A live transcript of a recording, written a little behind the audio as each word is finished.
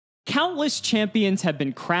Countless champions have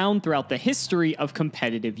been crowned throughout the history of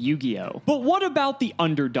competitive Yu-Gi-Oh! But what about the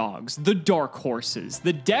underdogs, the dark horses,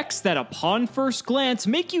 the decks that upon first glance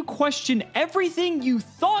make you question everything you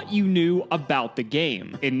thought you knew about the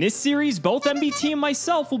game? In this series, both MBT and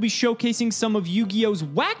myself will be showcasing some of Yu-Gi-Oh's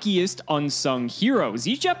wackiest unsung heroes.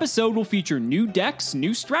 Each episode will feature new decks,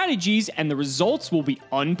 new strategies, and the results will be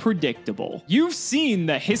unpredictable. You've seen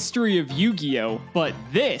the history of Yu-Gi-Oh! But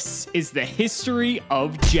this is the history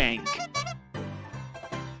of Jank.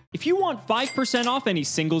 If you want 5% off any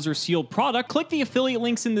singles or sealed product, click the affiliate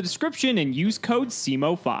links in the description and use code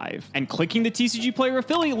Cimoooooo5. And clicking the TCG Player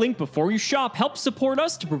affiliate link before you shop helps support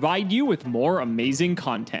us to provide you with more amazing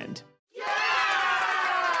content.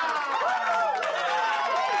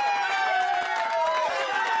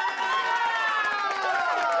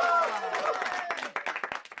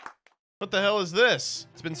 What the hell is this?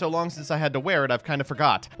 It's been so long since I had to wear it, I've kind of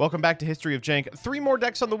forgot. Welcome back to History of Jank. 3 more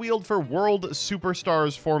decks on the wheel for World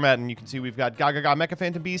Superstars format, and you can see we've got Gaga Mecha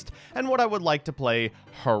Phantom Beast and what I would like to play,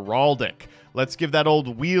 Heraldic. Let's give that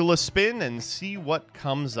old wheel a spin and see what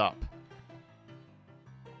comes up.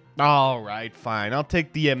 Alright, fine. I'll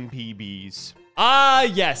take the MPBs. Ah,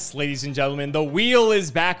 yes, ladies and gentlemen, the wheel is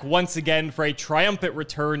back once again for a triumphant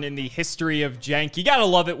return in the history of Jank. You gotta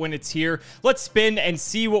love it when it's here. Let's spin and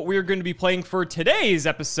see what we're going to be playing for today's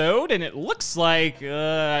episode, and it looks like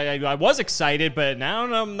I was excited, but now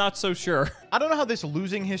I'm not so sure. I don't know how this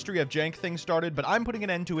losing history of Jank thing started, but I'm putting an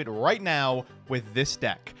end to it right now with this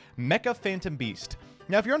deck, Mecha Phantom Beast.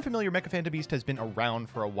 Now, if you're unfamiliar, Mecha Phantom Beast has been around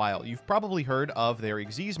for a while. You've probably heard of their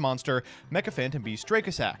Xyz monster, Mecha Phantom Beast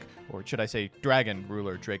Dracosac, or should I say Dragon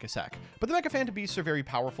Ruler Dracosac. But the Mecha Phantom Beasts are very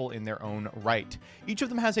powerful in their own right. Each of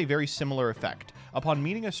them has a very similar effect. Upon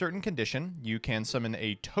meeting a certain condition, you can summon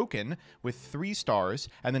a token with 3 stars,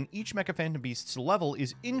 and then each Mecha Phantom Beast's level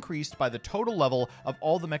is increased by the total level of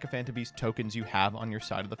all the Mecha Phantom Beast tokens you have on your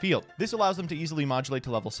side of the field. This allows them to easily modulate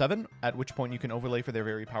to level 7, at which point you can overlay for their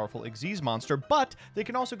very powerful Xyz monster, but they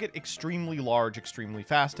can also get extremely large, extremely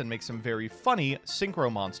fast, and make some very funny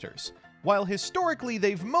synchro monsters. While historically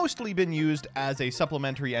they've mostly been used as a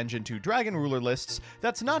supplementary engine to Dragon Ruler lists,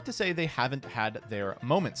 that's not to say they haven't had their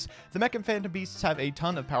moments. The Mecha Phantom Beasts have a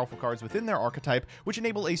ton of powerful cards within their archetype, which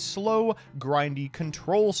enable a slow, grindy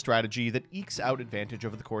control strategy that ekes out advantage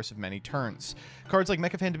over the course of many turns. Cards like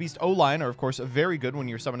Mecha Phantom Beast O-Line are of course very good when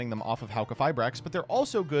you're summoning them off of Hauka Fibrax, but they're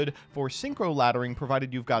also good for synchro laddering,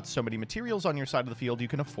 provided you've got so many materials on your side of the field you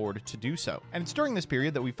can afford to do so. And it's during this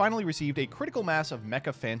period that we finally received a critical mass of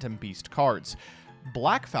Mecha Phantom Beast cards.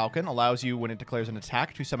 Black Falcon allows you, when it declares an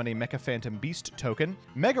attack, to summon a Mecha Phantom Beast token.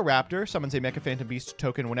 Mega Raptor summons a Mecha Phantom Beast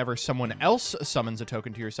token whenever someone else summons a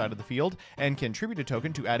token to your side of the field, and can tribute a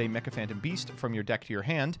token to add a Mecha Phantom Beast from your deck to your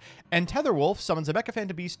hand. And Tetherwolf summons a Mecha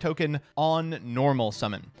Phantom Beast token on normal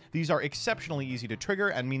summon. These are exceptionally easy to trigger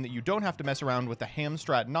and mean that you don't have to mess around with the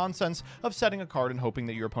hamstrat nonsense of setting a card and hoping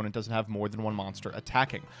that your opponent doesn't have more than one monster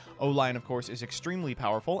attacking. O-Line, of course, is extremely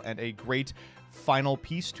powerful and a great final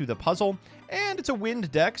piece to the puzzle, and it's a wind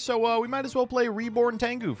deck, so we might as well play Reborn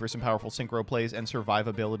Tengu for some powerful synchro plays and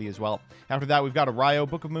survivability as well. After that, we've got a Ryo,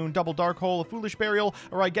 Book of Moon, Double Dark Hole, a Foolish Burial,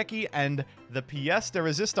 a Raigeki, and the pièce de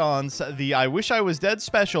resistance, the I Wish I Was Dead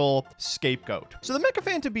special, Scapegoat. So the Mecha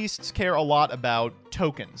Phantom Beasts care a lot about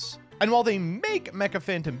tokens. And while they make Mecha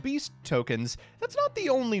Phantom Beast tokens, that's not the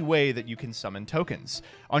only way that you can summon tokens.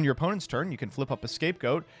 On your opponent's turn, you can flip up a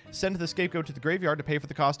Scapegoat, send the Scapegoat to the graveyard to pay for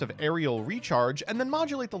the cost of Aerial Recharge, and then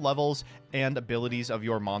modulate the levels and abilities of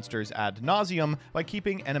your monsters ad nauseum by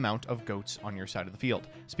keeping an amount of goats on your side of the field.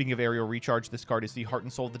 Speaking of Aerial Recharge, this card is the heart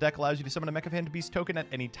and soul of the deck, allows you to summon a Mecha Phantom Beast token at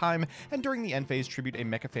any time, and during the end phase, tribute a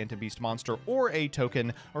Mecha Phantom Beast monster or a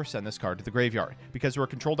token, or send this card to the graveyard. Because we're a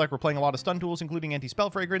control deck, we're playing a lot of stun tools, including Anti-Spell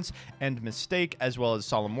Fragrance and Mistake, as well as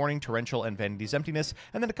Solemn Warning, Torrential, and Vanity's Emptiness,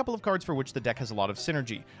 and then a couple of cards for which the deck has a lot of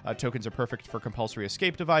synergy. Tokens are perfect for Compulsory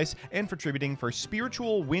Escape Device, and for tributing for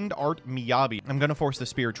Spiritual Wind Art Miyabi. I'm gonna force the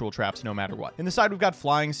Spiritual Traps no matter what. In the side, we've got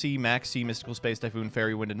Flying Sea, Max Sea, Mystical Space Typhoon,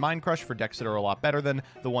 Fairy Wind, and Mind Crush for decks that are a lot better than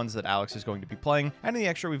the ones that Alex is going to be playing. And in the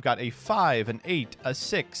extra, we've got a 5, an 8, a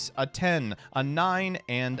 6, a 10, a 9,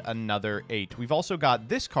 and another 8. We've also got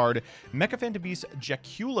this card, Mecha Phantom Beast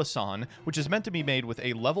Jaculasan, which is meant to be made with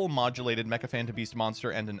a level modulated Mecha Phantom Beast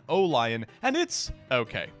monster and an O-Lion, and it's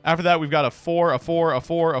okay. After that, we've got a 4, a 4, a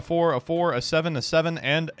 4, a 4, a 4, a 7, a 7,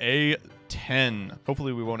 and a 10.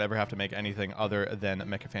 Hopefully we won't ever have to make anything other than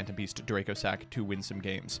Mecha Phantom Beast Draco Sack to win some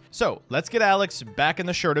games. So let's get Alex back in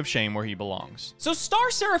the shirt of shame where he belongs. So Star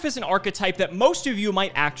Seraph is an archetype that most of you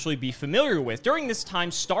might actually be familiar with. During this time,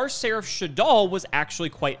 Star Seraph Shaddoll was actually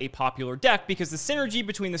quite a popular deck because the synergy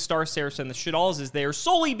between the Star Seraphs and the Shaddolls is there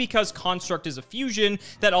solely because Construct is a fusion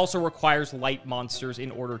that also requires light monsters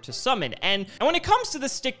in order to summon. And when it comes to the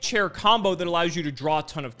stick chair combo that allows you to draw a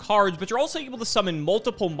ton of cards, but you're also able to summon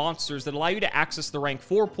multiple monsters that allow you to access the rank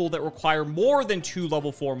 4 pool that require more than 2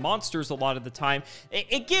 level 4 monsters a lot of the time,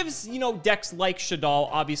 it gives, you know, decks like Shaddoll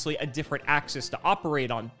obviously a different axis to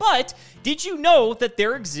operate on. But did you know that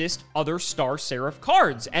there exist other Star Seraph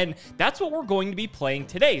cards? And that's what we're going to be playing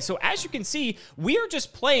today. So as you can see, we are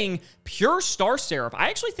just playing pure Star Seraph. I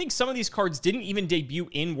actually think some of these cards didn't even debut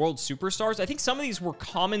in World Superstars. I think some of these were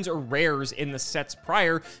commons or rares in the sets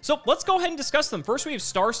prior. So let's go ahead and discuss them. First, we have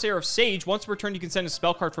Star Seraph Sage. Once per turn, you can send a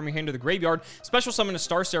spell card from your hand to the graveyard, special summon a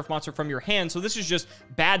Star Seraph monster from your hand. So this is just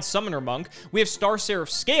bad Summoner Monk. We have Star Seraph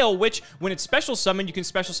Scale, which when it's special summoned, you can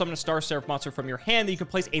special summon a Star Seraph monster from your hand. Then you can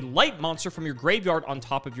place a light monster from your graveyard on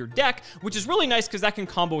top of your deck, which is really nice because that can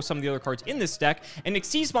combo with some of the other cards in this deck. An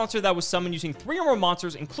Xyz monster that was summoned using 3 or more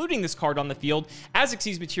monsters, including this card on the field. As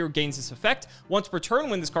Xyz material gains this effect, once per turn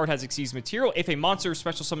when this card has Xyz material, if a monster is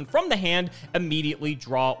special summoned from the hand, immediately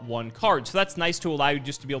draw 1 card. So that's nice to allow you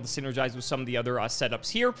just to be able to synergize with some of the other setups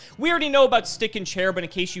here. We already know about Stick and Chair, but in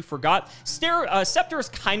case you forgot, Scepter is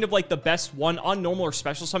kind of like the best one. On normal or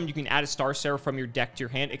special summon, you can add a Star Seraph from your deck to your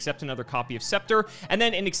hand, except another copy of Scepter. And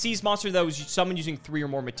then an Xyz monster that was summoned using 3 or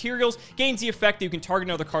more materials gains the effect that you can target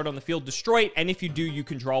another card on the field, destroy it, and if you do, you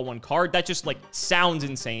can draw 1 card. That just like sounds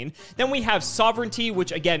insane. Then we have Sovereignty,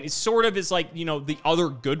 which again is sort of like, you know, the other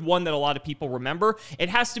good one that a lot of people remember. It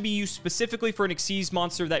has to be used specifically for an Xyz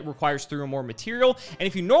monster that requires 3 or more material. And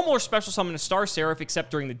if you normal or special summon a Star Seraph,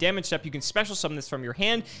 except during the damage step, you can special summon this from your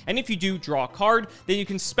hand. And if you do, draw a card. Then you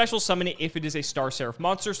can special summon it if it is a Star Seraph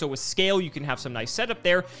monster. So with Scale, you can have some nice setup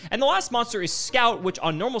there. And the last monster is Scout, which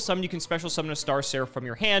on normal summon, you can special summon a Star Seraph from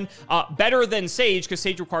your hand. Better than Sage, because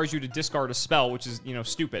Sage requires you to discard a spell, which is, you know,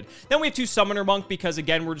 stupid. Then we have 2 Summoner Monk, because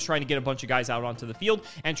again, we're just trying to get a bunch of guys out onto the field,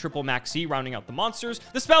 and triple Max C, rounding out the monsters.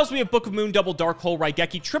 The spells, we have Book of Moon, double Dark Hole,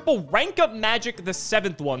 Raigeki, triple Rank Up Magic, the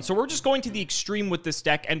 7th one. So we're just going to the extreme with this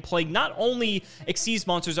deck and playing not only Xyz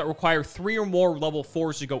monsters that require 3 or more level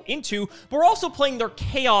 4s to go into, but we're also playing their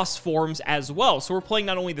Chaos forms as well. So we're playing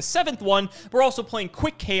not only the 7th one, but we're also playing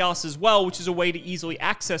Quick Chaos as well, which is a way to easily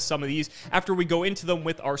access some of these after we go into them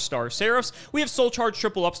with our Star Seraphs. We have Soul Charge,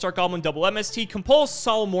 triple Upstart Goblin, double MST, Compulse,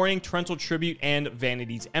 Solemn Warning, Torrential Tribute, and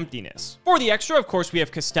Vanity's Emptiness. For the extra, of course, we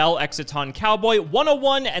have Castel, Exiton, Cowboy,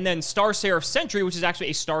 101, and then Star Seraph Sentry, which is actually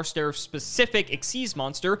a Star Seraph specific Xyz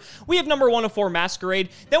monster. We have number 104, Masquerade.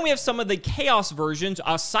 Then we have some of the Chaos versions.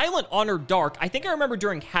 Silent Honor Dark. I think I remember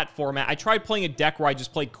during Hat format, I tried playing a deck where I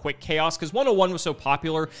just played Quick Chaos because 101 was so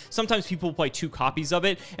popular. Sometimes people will play 2 copies of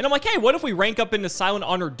it. And I'm like, hey, what if we rank up into Silent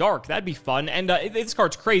Honor Dark? That'd be fun. And this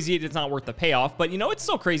card's crazy. It's not worth the payoff, but you know, it's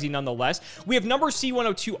still crazy nonetheless. We have number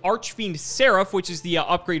C102, Archfiend Seraph, which is the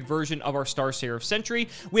upgrade version of our Star Seraph Sentry.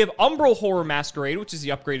 We have Umbral Horror Masquerade, which is the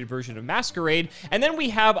upgraded version of Masquerade. And then we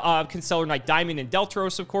have Constellar Knight Diamond and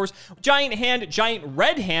Deltaros, of course. Giant Hand, Giant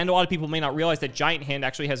Red Hand. A lot of people may not realize that Giant Hand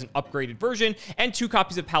actually has an upgraded version, and 2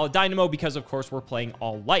 copies of Paladynamo because, of course, we're playing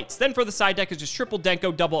all lights. Then for the side deck is just triple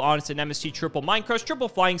Denko, double Honest and MST, triple Mind Crush, triple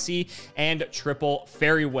Flying Sea, and triple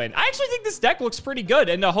Fairy Wind. I actually think this deck looks pretty good,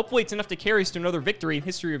 and hopefully it's enough to carry us to another victory in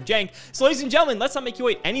History of Jank. So, ladies and gentlemen, let's not make you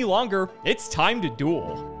wait any longer. It's time to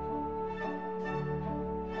duel.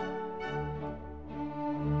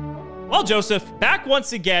 Well, Joseph, back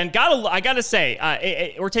once again. I gotta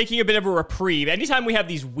say, we're taking a bit of a reprieve. Anytime we have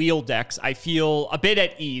these wheel decks, I feel a bit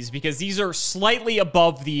at ease because these are slightly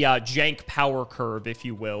above the jank power curve, if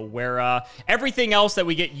you will, where everything else that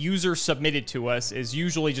we get user submitted to us is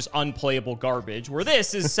usually just unplayable garbage, where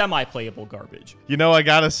this is semi-playable garbage. You know, I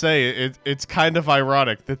gotta say, it's kind of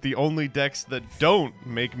ironic that the only decks that don't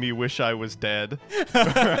make me wish I was dead.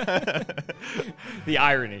 The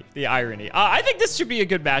irony. I think this should be a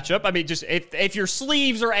good matchup. I mean, just if your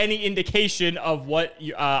sleeves are any indication of what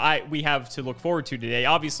we have to look forward to today,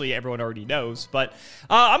 obviously everyone already knows, but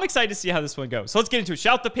I'm excited to see how this one goes. So let's get into it.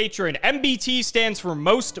 Shout the patron. MBT stands for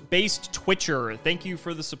Most Based Twitcher. Thank you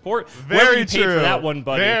for the support. Whoever you paid for that one,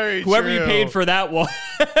 buddy. Whoever you paid for that one.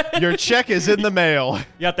 Your check is in the mail.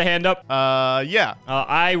 You got the hand up? Yeah.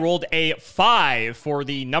 I rolled a 5 for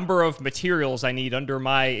the number of materials I need under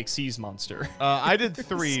my Xyz monster. I did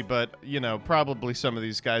 3, but, you know, probably some of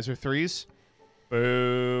these guys are 3s.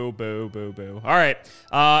 Boo, boo, boo, boo. All right.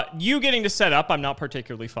 You getting to set up, I'm not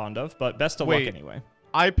particularly fond of, but best of luck anyway.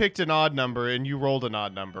 I picked an odd number and you rolled an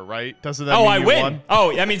odd number, right? Doesn't that Oh, mean I you win. won?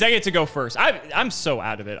 Oh, that means I get to go first. I'm so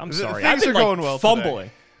out of it. I'm sorry. Things I've been are going well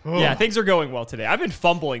fumbling. today. Yeah, things are going well today. I've been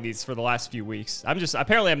fumbling these for the last few weeks.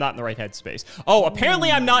 Apparently I'm not in the right headspace. Oh,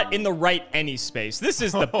 apparently I'm not in the right any space. This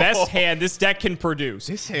is the best hand this deck can produce.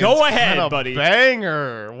 This hand's go ahead, kinda buddy.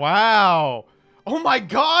 Banger. Wow. Oh my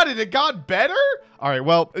god, and it got better? All right,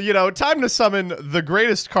 well, you know, time to summon the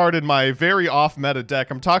greatest card in my very off-meta deck.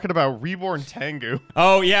 I'm talking about Reborn Tengu.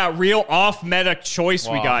 Oh, yeah, real off-meta choice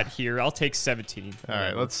we Wow. got here. I'll take 17. All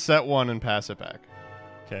right, let's set one and pass it back.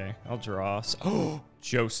 Okay, I'll draw. Oh,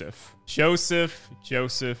 Joseph. Joseph.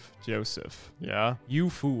 Yeah? You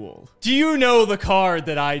fool. Do you know the card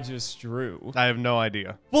that I just drew? I have no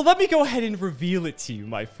idea. Well, let me go ahead and reveal it to you,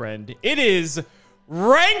 my friend. It is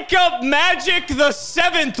Rank Up Magic, the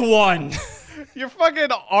 7th one. You're fucking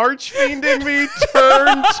arch-fiending me,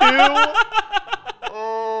 turn 2?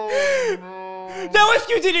 Oh, no. Now, if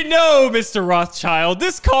you didn't know, Mr. Rothschild,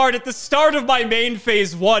 this card at the start of my main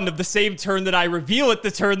phase 1 of the same turn that I reveal it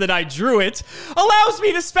the turn that I drew it, allows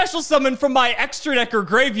me to special summon from my extra decker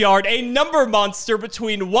graveyard a number monster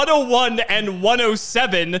between 101 and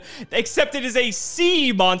 107, except it is a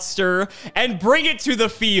C monster, and bring it to the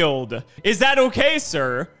field. Is that okay,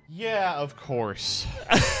 sir? Yeah, of course.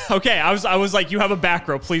 Okay, I was like, you have a back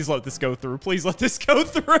row. Please let this go through. Please let this go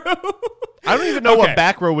through. I don't even know Okay. what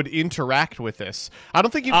back row would interact with this. I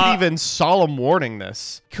don't think you could even solemn warning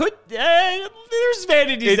this. There's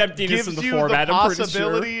vanity's It emptiness in gives the you format. the I'm pretty sure.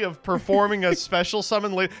 possibility of performing a special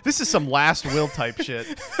summon later. This is some last will type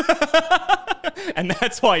shit. And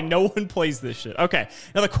that's why no one plays this shit. Okay,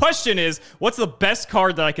 now the question is, what's the best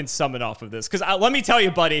card that I can summon off of this? Because let me tell you,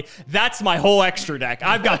 buddy, that's my whole extra deck.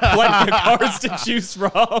 I've got plenty of cards to choose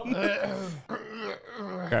from.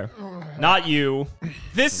 Okay, not you.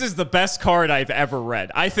 This is the best card I've ever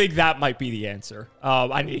read. I think that might be the answer.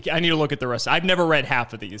 I need to look at the rest. I've never read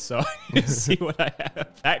half of these, so I need to see what I have.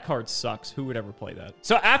 That card sucks. Who would ever play that?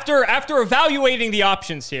 So after evaluating the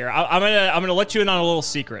options here, I'm gonna let you in on a little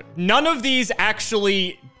secret. None of these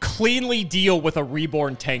actually cleanly deal with a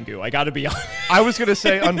reborn Tengu. I gotta be honest. I was going to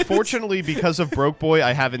say, unfortunately, because of Broke Boy,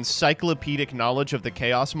 I have encyclopedic knowledge of the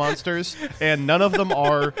Chaos monsters, and none of them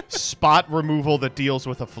are spot removal that deals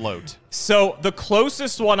with a float. So the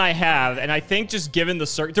closest one I have, and I think just given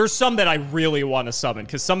the there's some that I really want to summon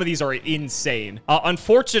because some of these are insane.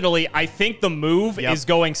 Unfortunately, I think the move is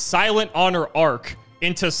going Silent Honor Arc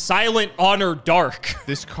into Silent Honor Dark.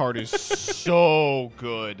 This card is so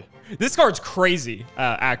good. This card's crazy,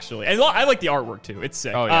 actually. And I like the artwork, too. It's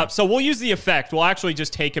sick. Oh, yeah. So we'll use the effect. We'll actually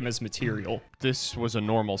just take him as material. This was a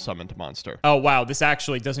normal summoned monster. Oh, wow. This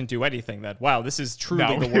actually doesn't do anything then. Wow, this is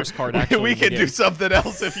truly the worst card, actually. We can do something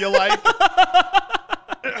else if you like.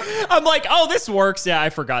 I'm like, oh, this works. Yeah, I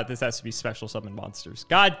forgot this has to be special summon monsters.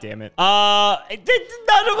 God damn it. None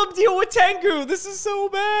of them deal with Tengu. This is so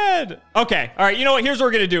bad. Okay. All right. You know what? Here's what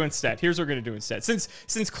we're going to do instead.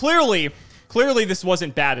 Since clearly this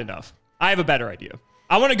wasn't bad enough, I have a better idea.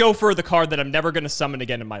 I want to go for the card that I'm never going to summon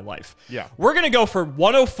again in my life. Yeah. We're going to go for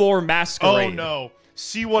 104 Masquerade. Oh, no.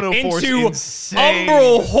 C104 is into insane.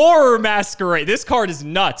 Umbral Horror Masquerade. This card is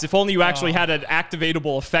nuts. If only you actually had an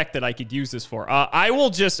activatable effect that I could use this for. I will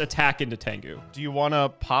just attack into Tengu. Do you want to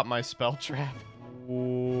pop my spell trap?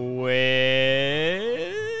 Oh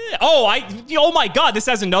my god, this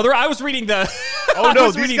has another. I was reading the Oh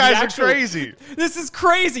no, these guys are crazy. This is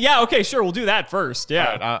crazy. Yeah, okay, sure, we'll do that first. Yeah.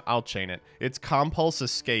 All right, I'll chain it. It's Compulse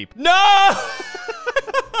Escape. No!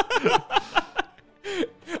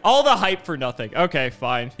 All the hype for nothing. Okay,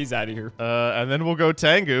 fine. He's out of here. And then we'll go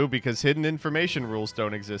Tengu because hidden information rules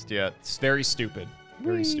don't exist yet. It's very stupid.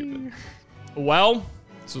 Very stupid. Well,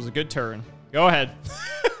 this was a good turn. Go ahead.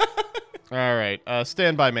 All right,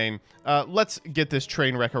 stand by main. Let's get this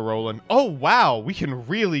train wrecker rolling. Oh wow, we can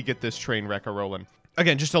really get this train wrecker rolling.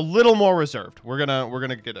 Again, just a little more reserved. We're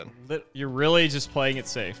gonna get in. You're really just playing it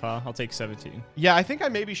safe, huh? I'll take 17. Yeah, I think I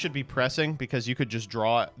maybe should be pressing because you could just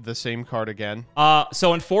draw the same card again.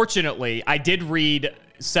 So unfortunately, I did read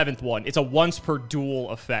 7th one. It's a once per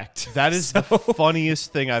duel effect. That is the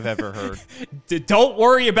funniest thing I've ever heard. Don't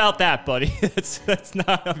worry about that, buddy. That's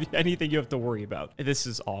not anything you have to worry about. This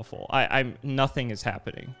is awful. Nothing is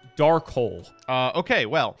happening. Dark hole. Okay,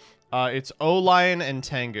 well, it's O-Lion and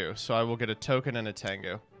Tengu, so I will get a token and a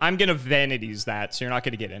Tengu. I'm gonna vanities that, so you're not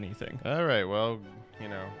gonna get anything. All right, well, you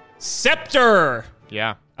know. Scepter.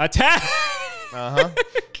 Yeah. Attack. Uh-huh.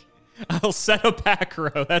 I'll set a back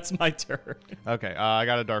row. That's my turn. Okay, I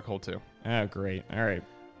got a dark hole too. Oh, great. All right.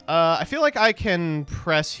 I feel like I can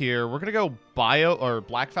press here. We're gonna go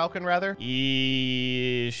Black Falcon rather.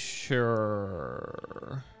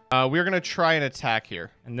 Sure. We're going to try an attack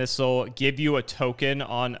here. And this will give you a token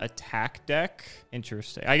on attack deck.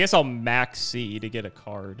 Interesting. I guess I'll max C to get a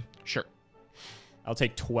card. Sure. I'll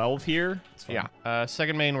take 12 here. Yeah.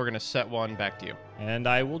 Second main, we're going to set one back to you. And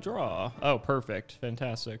I will draw. Oh, perfect.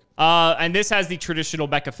 Fantastic. And this has the traditional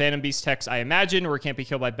Mecha Phantom Beast text, I imagine, where it can't be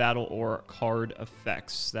killed by battle or card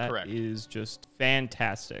effects. That is just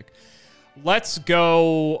fantastic. Let's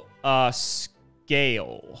go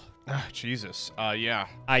scale. Oh, Jesus. Yeah.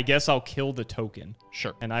 I guess I'll kill the token.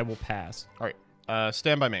 Sure. And I will pass. All right.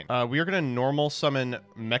 Stand by main. We are going to normal summon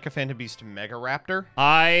Mecha Phantom Beast Mega Raptor.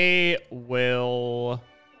 I will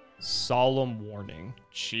solemn warning.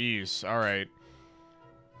 Jeez. All right.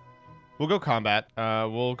 We'll go combat.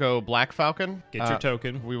 We'll go Black Falcon. Get your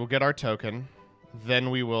token. We will get our token. Then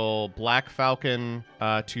we will Black Falcon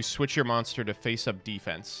to switch your monster to face up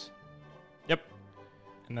defense. Yep.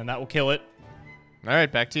 And then that will kill it. All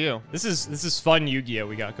right, back to you. This is fun Yu-Gi-Oh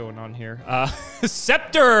we got going on here.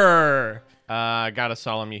 Scepter. I gotta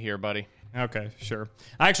solemn you here, buddy. Okay, sure.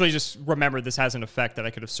 I actually just remembered this has an effect that I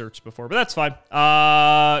could have searched before, but that's fine.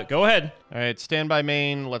 Go ahead. All right, stand by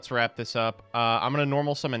main. Let's wrap this up. I'm gonna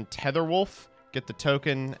normal summon Tetherwolf, get the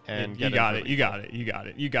token, and you got it. You got it. You got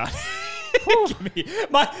it. You got it. Give me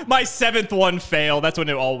my seventh one fail. That's when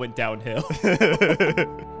it all went downhill.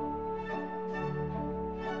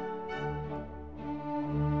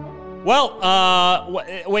 Well,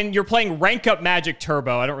 when you're playing Rank Up Magic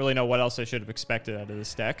Turbo, I don't really know what else I should have expected out of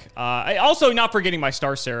this deck. I also, not forgetting my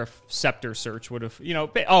Star Seraph Scepter search would have, you know,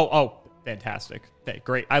 fantastic. Okay,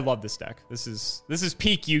 great. I love this deck. This is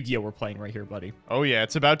peak Yu-Gi-Oh we're playing right here, buddy. Oh yeah,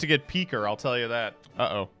 it's about to get peaker, I'll tell you that.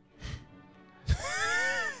 Uh-oh.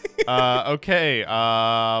 Okay,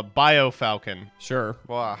 Bio Falcon. Sure.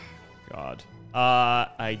 Wow. God.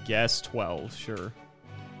 I guess 12, sure.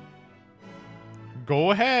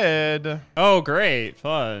 Go ahead. Oh, great.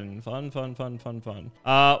 Fun. We'll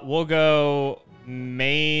go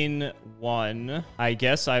main 1. I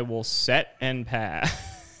guess I will set and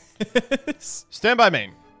pass. Stand by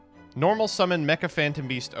main. Normal summon Mecha Phantom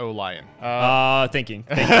Beast O-Lion. Thinking.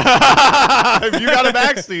 If you got a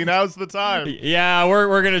backseat, now's the time. Yeah,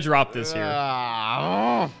 we're gonna drop this here.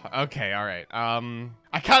 Okay, all right.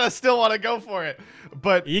 I kind of still want to go for it,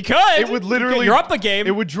 but you could. It would literally. You're up a game.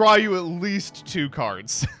 It would draw you at least 2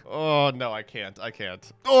 cards. Oh no, I can't.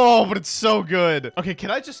 Oh, but it's so good. Okay,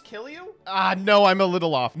 can I just kill you? No, I'm a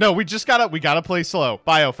little off. No, we gotta play slow.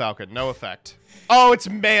 Bio Falcon, no effect. Oh, it's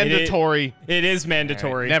mandatory. It is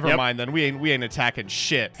mandatory. Right, never mind then. We ain't attacking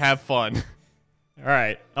shit. Have fun. All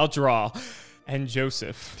right, I'll draw. And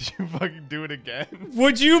Joseph. Did you fucking do it again?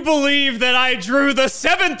 Would you believe that I drew the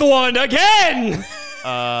 7th one again?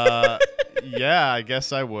 Yeah, I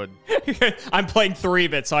guess I would. I'm playing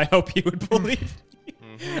 3-bit, so I hope you would believe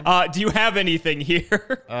me. Do you have anything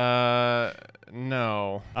here?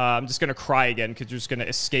 No. I'm just gonna cry again because you're just gonna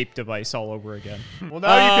escape device all over again. Well,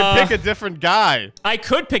 now you can pick a different guy. I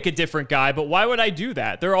could pick a different guy, but why would I do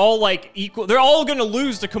that? They're all like equal. They're all gonna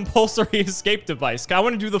lose to compulsory escape device. I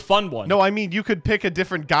want to do the fun one. No, I mean you could pick a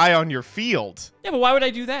different guy on your field. Yeah, but why would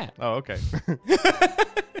I do that? Oh, okay.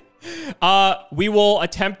 We will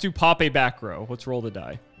attempt to pop a back row. Let's roll the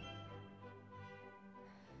die.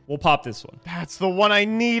 We'll pop this one. That's the one I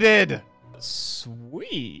needed.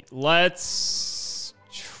 Sweet. Let's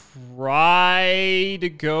try to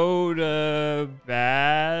go to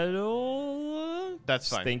battle. That's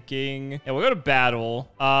fine. Thinking. Yeah, we'll go to battle.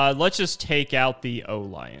 Let's just take out the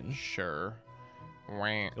O-Lion. Sure.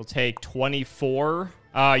 You'll take 24.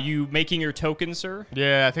 You making your token, sir?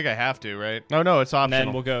 Yeah, I think I have to, right? No, it's optional. And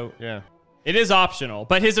then we'll go. Yeah. It is optional,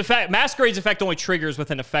 but his effect, Masquerade's effect, only triggers with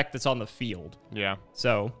an effect that's on the field. Yeah.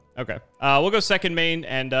 So, okay. We'll go second main,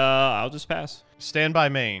 and I'll just pass. Stand by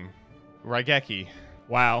main. Raigeki.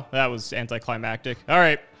 Wow, that was anticlimactic. All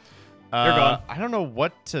right. You're gone. I don't know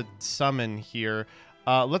what to summon here.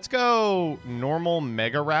 Let's go normal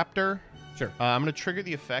Mega Raptor. Sure. I'm going to trigger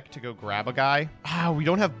the effect to go grab a guy. We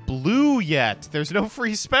don't have blue yet. There's no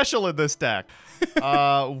free special in this deck.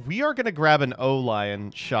 We are going to grab an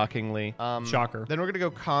O-Lion, shockingly. Shocker. Then we're going to go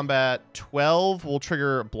combat 12. We'll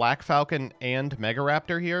trigger Black Falcon and Mega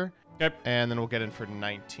Raptor here. Yep. And then we'll get in for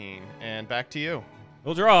 19. And back to you.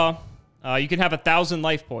 We'll draw. You can have 1,000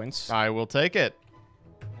 life points. I will take it.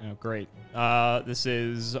 Oh, great. This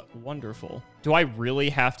is wonderful. Do I really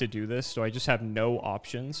have to do this? Do I just have no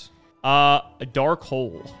options? A dark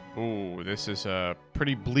hole. Ooh, this is a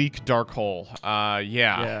pretty bleak dark hole. Yeah.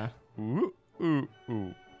 Yeah. Ooh.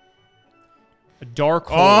 A dark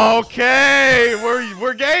hole. Okay,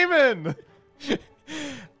 we're gaming.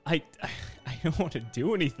 I don't want to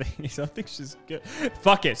do anything. Something's just good.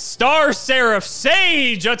 Fuck it. Star Seraph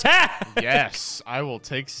Sage attack! Yes, I will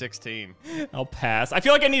take 16. I'll pass. I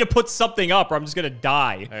feel like I need to put something up or I'm just going to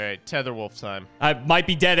die. All right, Tetherwolf time. I might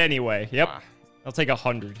be dead anyway. Yep. I'll take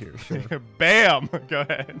 100 here, sure. Bam! Go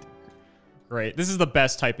ahead. Great. This is the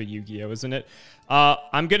best type of Yu-Gi-Oh, isn't it?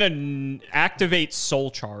 I'm going to activate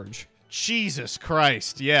Soul Charge. Jesus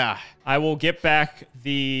Christ, yeah. I will get back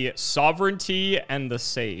the Sovereignty and the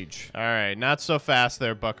Sage. All right, not so fast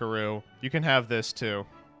there, Buckaroo. You can have this, too.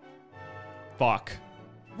 Fuck.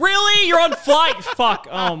 Really? You're on flight? Fuck.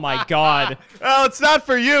 Oh, my God. Well, it's not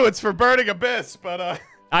for you. It's for Burning Abyss, but,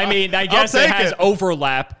 I mean, I guess it has it.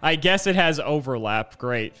 overlap. I guess it has overlap.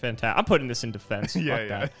 Great. Fantastic. I'm putting this in defense.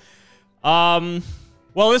 Yeah.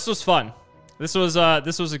 Well, this was fun. This was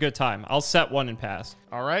a good time. I'll set one and pass.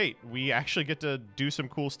 All right, we actually get to do some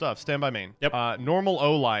cool stuff. Stand by main. Yep. Normal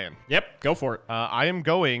O-Lion. Yep, go for it. I am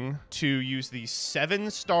going to use the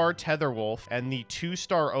 7-star Tetherwolf and the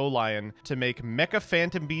 2-star O-Lion to make Mecha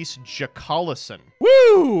Phantom Beast Jacallison.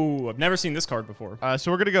 Woo! I've never seen this card before.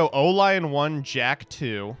 So we're going to go O-Lion 1, Jack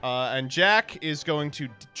 2. And Jack is going to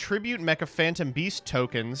tribute Mecha Phantom Beast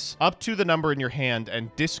tokens up to the number in your hand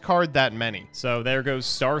and discard that many. So there goes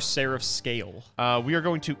Star Seraph Scale. We are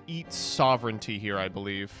going to eat Sovereignty here, I believe.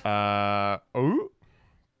 Oh.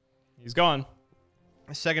 He's gone.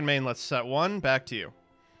 Second main, let's set one. Back to you.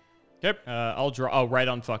 Yep. I'll draw. Oh, right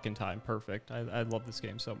on fucking time. Perfect. I love this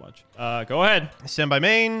game so much. Go ahead. Stand by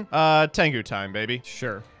main. Tengu time, baby.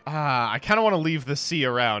 Sure. I kind of want to leave the C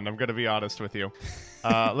around. I'm going to be honest with you.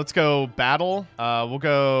 Let's go battle. We'll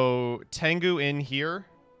go Tengu in here.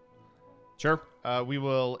 Sure. We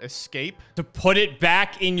will escape. To put it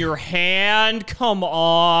back in your hand? Come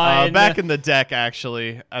on. Back in the deck,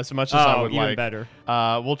 actually, as much as I would even like. Better.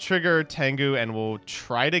 We'll trigger Tengu, and we'll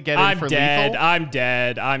try to get in for lethal. I'm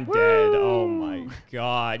dead. I'm dead. Oh, my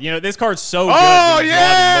God. You know, this card's so good. Oh, when you draw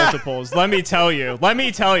yeah! the multiples. Let me tell you.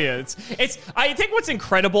 It's. I think what's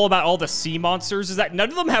incredible about all the sea monsters is that none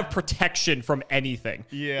of them have protection from anything.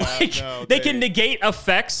 Yeah, like, no, they can negate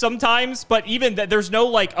effects sometimes, but even that, there's no,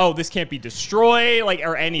 like, oh, this can't be destroyed. Like,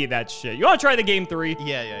 or any of that shit. You want to try the game 3?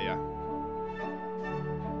 Yeah.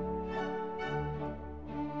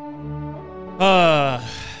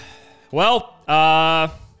 Well,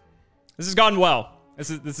 this has gone well.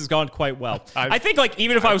 This has gone quite well. I think, like,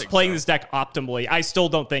 even if I was playing this deck optimally, I still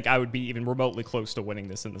don't think I would be even remotely close to winning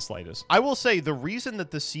this in the slightest. I will say the reason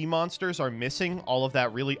that the sea monsters are missing all of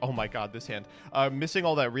that really, oh my God, this hand, missing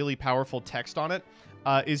all that really powerful text on it,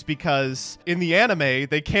 is because in the anime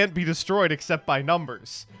they can't be destroyed except by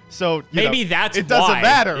numbers. So maybe that's it doesn't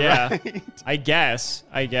matter, right? I guess.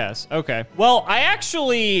 Okay. Well, I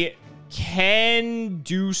actually can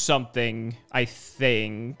do something, I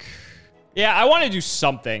think. Yeah, I want to do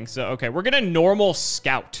something. So, okay, we're going to normal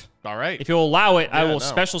scout. All right. If you'll allow it, I will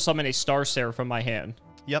special summon a Star Seraph from my hand.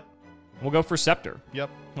 Yep. We'll go for Scepter. Yep.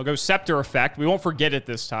 We'll go Scepter effect. We won't forget it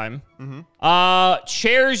this time. Mm-hmm.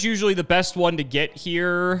 Chair's usually the best one to get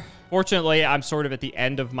here. Fortunately, I'm sort of at the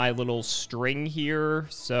end of my little string here,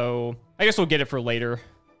 so I guess we'll get it for later.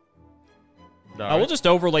 We'll just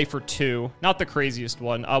overlay for 2. Not the craziest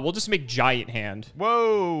one. We'll just make Giant Hand.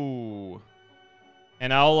 Whoa.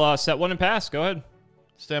 And I'll set one and pass. Go ahead.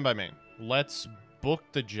 Stand by main. Let's book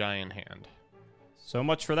the Giant Hand. So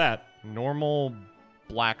much for that. Normal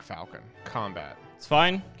Black Falcon. Combat. It's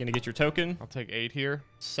fine. Gonna get your token. I'll take 8 here.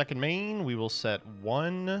 Second main, we will set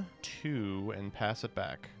 1, 2, and pass it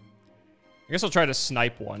back. I guess I'll try to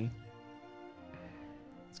snipe one.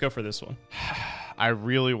 Let's go for this one. I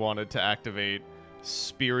really wanted to activate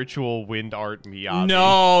Spiritual Wind Art Miyabi.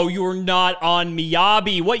 No, you're not on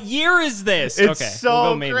Miyabi. What year is this? It's okay,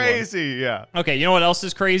 so we'll crazy, yeah. Okay, you know what else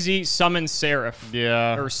is crazy? Summon Seraph.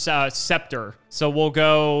 Yeah. Or Scepter. So we'll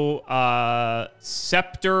go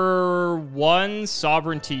Scepter 1,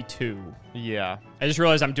 Sovereignty 2. Yeah. I just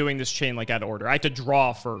realized I'm doing this chain like out of order. I have to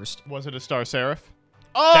draw first. Was it a Star Seraph?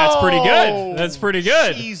 Oh! That's pretty good. That's pretty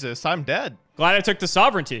good. Jesus, I'm dead. Glad I took the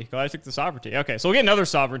Sovereignty. Okay, so we'll get another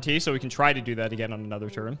Sovereignty, so we can try to do that again on another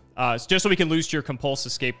turn. It's just so we can lose to your Compulse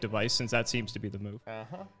Escape device, since that seems to be the move.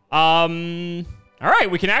 All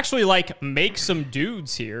right, we can actually, like, make some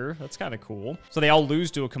dudes here. That's kind of cool. So they all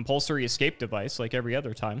lose to a Compulsory Escape device, like every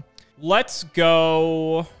other time. Let's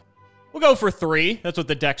go... We'll go for 3. That's what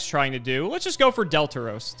the deck's trying to do. Let's just go for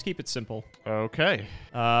Deltaros. Let's keep it simple. Okay.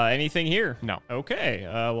 Anything here? No. Okay.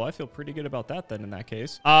 Well, I feel pretty good about that then in that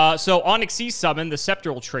case. So Onyx Sea Summon, the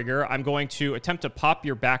Sceptral trigger, I'm going to attempt to pop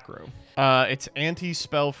your back row. It's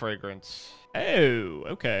Anti-Spell Fragrance. Oh,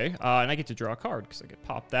 okay. And I get to draw a card because I could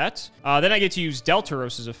pop that. Then I get to use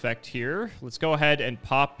Deltaros's effect here. Let's go ahead and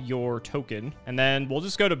pop your token. And then we'll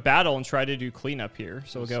just go to battle and try to do cleanup here.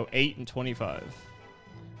 So we'll go 8 and 25.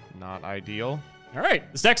 Not ideal. All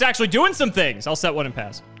right. This deck's actually doing some things. I'll set one and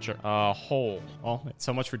pass. Sure. Hole. Oh,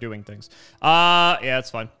 so much for doing things. Yeah, that's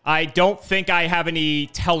fine. I don't think I have any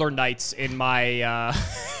Teller Knights in my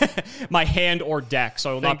my hand or deck, so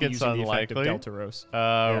I will not be using the effect of Deltaros.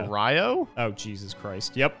 Ryo? Oh, Jesus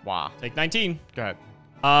Christ. Yep. Wow. Take 19. Go ahead.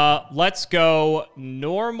 Let's go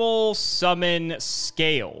normal summon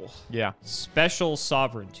scale. Yeah. Special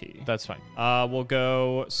sovereignty. That's fine. We'll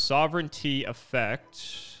go sovereignty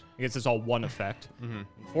effect. I guess it's all one effect.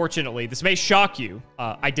 Unfortunately, this may shock you.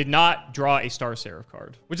 I did not draw a Star Seraph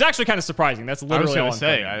card, which is actually kind of surprising. That's literally all I'm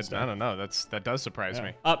say. playing. I don't know. That does surprise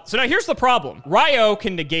me. So now here's the problem. Ryo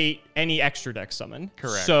can negate any extra deck summon.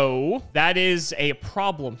 Correct. So that is a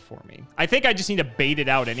problem for me. I think I just need to bait it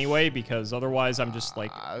out anyway, because otherwise I'm just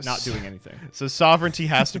like not doing anything. So sovereignty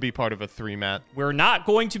has to be part of a 3-mat. We're not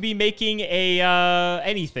going to be making a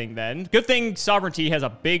anything then. Good thing sovereignty has a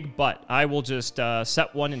big butt. I will just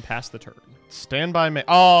set one and pass the turn. Stand by me.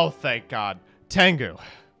 Oh, thank God. Tengu.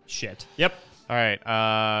 Shit. Yep. All right.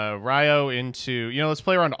 Ryo into, let's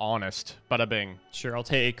play around honest. Bada bing. Sure, I'll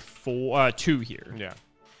take 2 here. Yeah.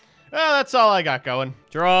 That's all I got going.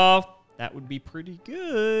 Draw. That would be pretty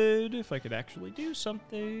good if I could actually do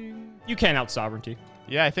something. You can't out sovereignty.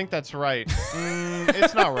 Yeah, I think that's right.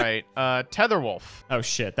 It's not right. Tetherwolf. Oh,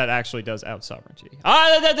 shit. That actually does out sovereignty.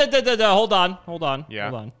 Hold on. Yeah.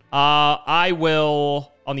 Hold on. I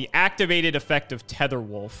will, on the activated effect of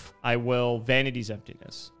Tetherwolf, I will Vanity's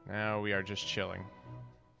Emptiness. Now we are just chilling.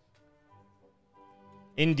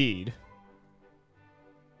 Indeed.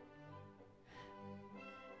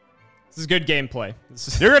 This is good gameplay.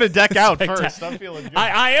 You're going to deck out first. I'm feeling good.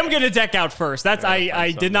 I am going to deck out first. That's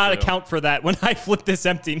I did not account for that when I flipped this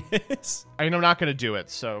emptiness. I mean, I'm not going to do it,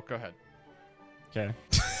 so go ahead. Okay.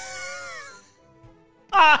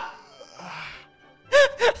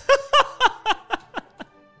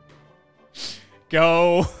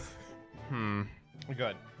 Go.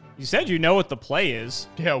 Good. You said you know what the play is.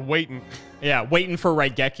 Yeah, waiting. Yeah, waiting for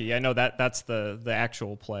Raigeki. I know that's the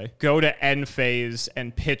actual play. Go to end phase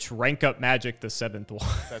and pitch Rank Up Magic the 7th one.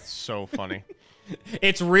 That's so funny.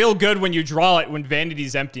 It's real good when you draw it when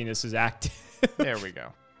Vanity's Emptiness is active. There we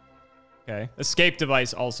go. Okay. Escape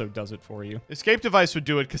Device also does it for you. Escape Device would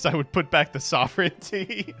do it because I would put back the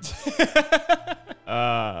sovereignty.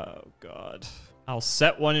 Oh, God. I'll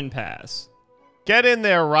set one and pass. Get in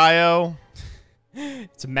there, Ryo.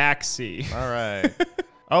 It's Maxi. All right.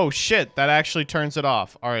 Oh, shit. That actually turns it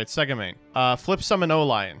off. All right, second main. Flip summon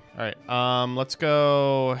O-Lion. All right. Let's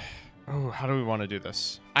go. Oh, how do we want to do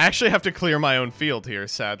this? I actually have to clear my own field here,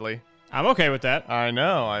 sadly. I'm okay with that. I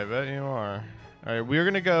know. I bet you are. All right, we're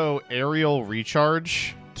going to go Aerial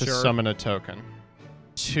Recharge to summon a token.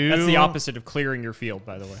 2. That's the opposite of clearing your field,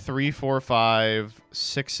 by the way. 3, 4, 5,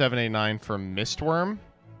 6, 7, 8, 9 for Mistworm.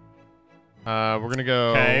 We're going to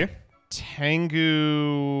go... Okay.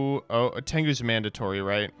 Tengu. Oh, Tengu's mandatory,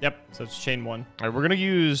 right? Yep. So it's chain 1. All right, we're gonna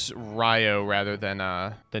use Ryo rather than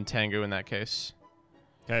Tengu in that case.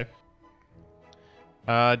 Okay.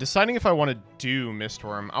 Deciding if I want to do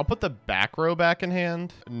Mistworm, I'll put the back row back in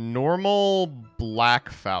hand. Normal Black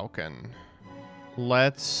Falcon.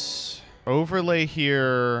 Let's overlay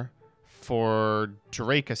here for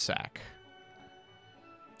Dracosac.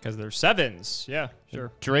 Because they're 7s. Yeah,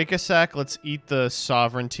 sure. Dracosac, let's eat the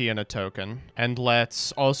sovereignty and a token. And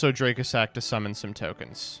let's also Dracosac to summon some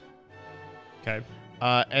tokens. Okay.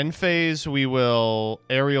 End phase, we will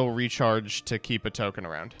Aerial Recharge to keep a token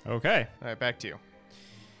around. Okay. All right, back to you.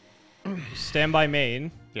 Standby main.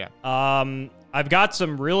 Yeah. I've got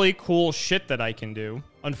some really cool shit that I can do.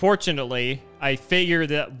 Unfortunately, I figure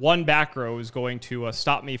that one back row is going to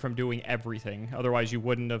stop me from doing everything. Otherwise, you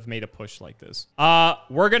wouldn't have made a push like this.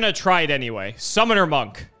 We're going to try it anyway. Summoner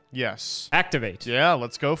Monk. Yes. Activate. Yeah,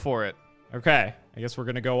 let's go for it. Okay. I guess we're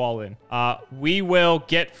going to go all in. We will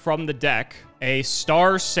get from the deck a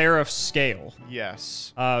Star Seraph Scale.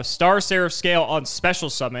 Yes. Star Seraph Scale on special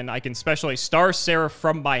summon. I can special a Star Seraph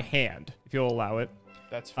from my hand, if you'll allow it.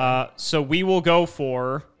 That's fine. So we will go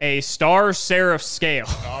for a Star Seraph Scale.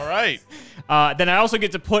 All right. Then I also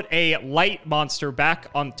get to put a light monster back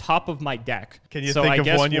on top of my deck. Can you think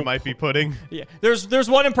of one you might be putting? Yeah. There's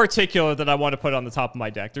one in particular that I want to put on the top of my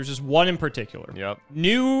deck. There's just one in particular. Yep.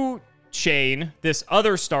 New chain, this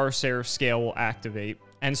other Star Seraph Scale will activate.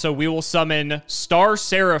 And so we will summon Star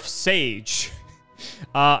Seraph Sage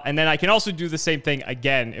And then I can also do the same thing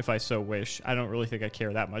again if I so wish. I don't really think I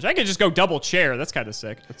care that much. I could just go double chair. That's kind of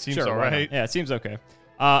sick. That seems all right. Yeah, it seems okay.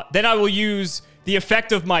 Then I will use the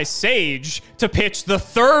effect of my Sage to pitch the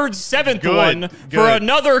third 7th one for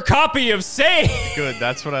another copy of Sage. Good.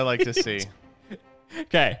 That's what I like to see.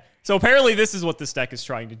 Okay. So apparently this is what this deck is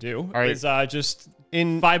trying to do. All right. Is just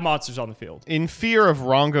 5 monsters on the field. In fear of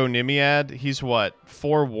Rongo Nimiad, he's what?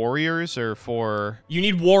 4 warriors or 4? You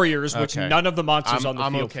need warriors, which none of the monsters on the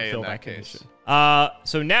field fulfill that condition.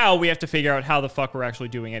 So now we have to figure out how the fuck we're actually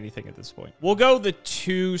doing anything at this point. We'll go the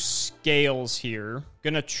 2 scales here.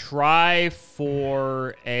 Gonna try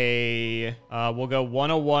for a... we'll go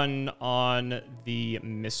 101 on the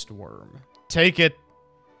Mistworm. Take it.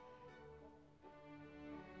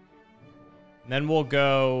 And then we'll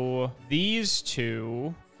go these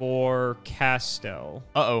 2 for Castel.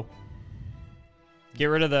 Uh-oh. Get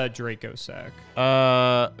rid of the Draco sack.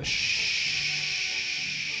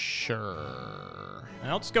 Sure.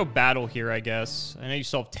 And I'll just go battle here, I guess. I know you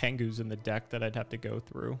still have Tengus in the deck that I'd have to go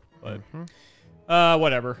through, but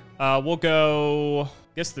whatever. We'll go...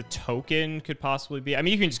 I guess the token could possibly be... I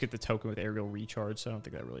mean, you can just get the token with aerial recharge, so I don't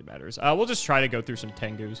think that really matters. We'll just try to go through some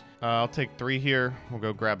Tengus. I'll take 3 here. We'll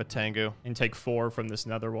go grab a Tengu. And take 4 from this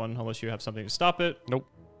nether one, unless you have something to stop it. Nope.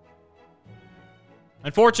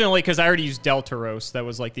 Unfortunately, because I already used Deltaros, that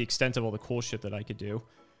was like the extent of all the cool shit that I could do.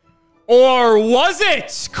 Or was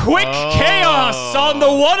it? Quick Chaos on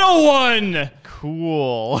the 101!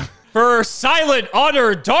 Cool. For Silent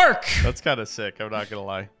Honor Dark. That's kind of sick, I'm not gonna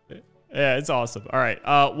lie. Yeah, it's awesome. All right,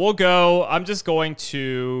 we'll go. I'm just going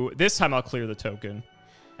to... This time I'll clear the token.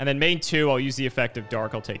 And then main 2, I'll use the effect of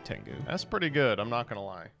Dark. I'll take Tengu. That's pretty good, I'm not gonna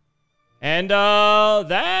lie. And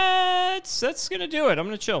that's gonna do it. I'm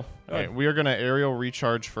gonna chill. All right, we are gonna aerial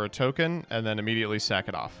recharge for a token and then immediately sack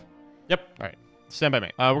it off. Yep. All right, stand by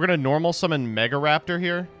me. We're gonna normal summon Mega Raptor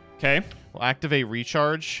here. Okay. We'll activate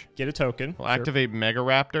recharge. Get a token. We'll activate Mega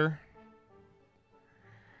Raptor.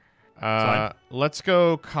 Let's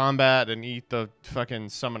go combat and eat the fucking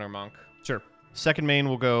summoner monk. Sure. Second main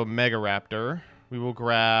will go Mega Raptor. We will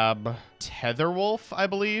grab Tetherwolf, I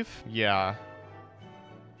believe. Yeah.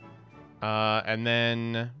 And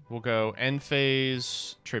then we'll go end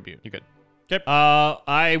phase tribute. You good? Okay.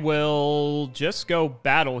 I will just go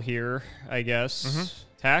battle here, I guess.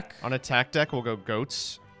 Attack. On attack deck, we'll go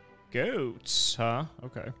goats. Goats, huh?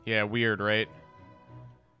 Okay. Yeah, weird, right?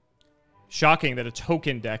 Shocking that a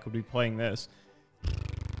token deck would be playing this.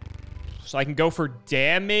 So I can go for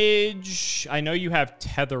damage. I know you have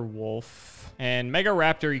Tetherwolf. And Mega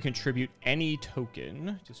Raptor, you contribute any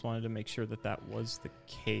token. Just wanted to make sure that that was the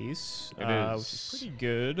case. It is. Which is pretty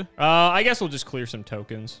good. I guess we'll just clear some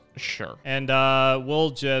tokens. Sure. And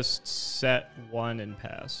we'll just set 1 and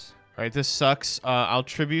pass. All right, this sucks. I'll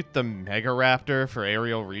tribute the Mega Raptor for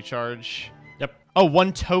aerial recharge. Yep. Oh,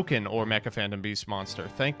 1 token or Mecha Phantom Beast monster.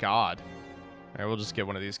 Thank God. All right, we'll just get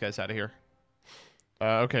one of these guys out of here.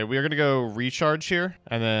 Okay, we are going to go recharge here,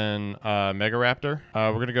 and then Mega Raptor.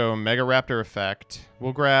 We're going to go Mega Raptor effect.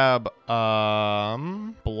 We'll grab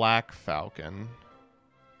Black Falcon.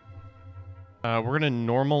 We're going to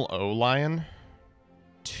normal O-Lion.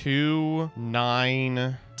 2,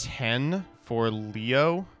 9, 10 for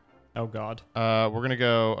Leo. Oh, God. We're going to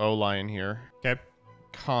go O-Lion here. Okay.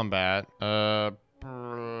 Combat.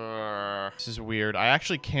 This is weird. I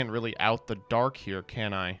actually can't really out the dark here,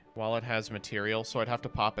 can I? While it has material, so I'd have to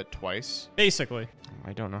pop it twice. Basically.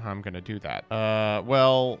 I don't know how I'm going to do that.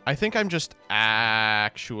 Well, I think I'm just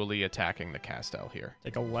actually attacking the Castel here.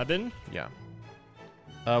 Take 11. Yeah.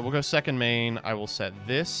 We'll go second main. I will set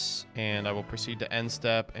this, and I will proceed to end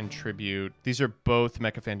step and tribute. These are both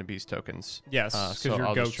Mecha Phantom Beast tokens. Yes, because so your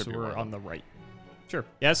I'll just goats tribute were one. on the right. Sure.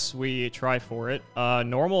 Yes, we try for it.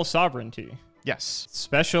 Normal sovereignty. Yes.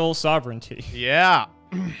 Special sovereignty. Yeah.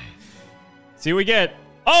 See what we get.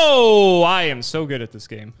 Oh, I am so good at this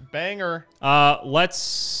game. Banger.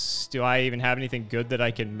 Let's... Do I even have anything good that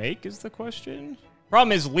I can make is the question?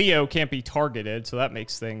 Problem is Leo can't be targeted, so that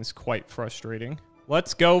makes things quite frustrating.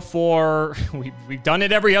 Let's go for... We've done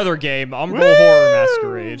it every other game. Umbral Horror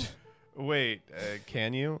Masquerade. Wait,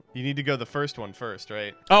 can you? You need to go the first one first,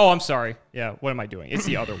 right? Oh, I'm sorry. Yeah, what am I doing? It's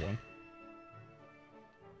the other one.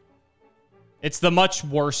 It's the much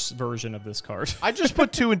worse version of this card. I just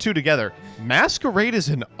put 2 and 2 together. Masquerade is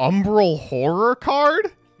an Umbral Horror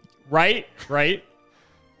card? Right?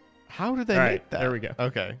 How did they make that? There we go.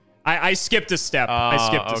 Okay. I skipped a step. I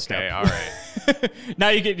skipped a step. Okay, all right. Now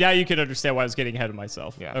you can understand why I was getting ahead of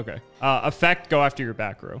myself. Yeah. Okay. Effect, go after your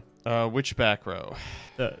back row. Which back row?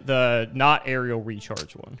 The not aerial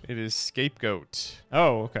recharge one. It is Scapegoat.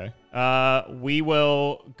 Oh, okay. We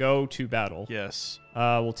will go to battle. Yes.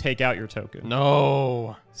 We'll take out your token.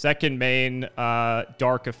 No. Second main,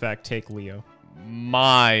 dark effect, take Leo.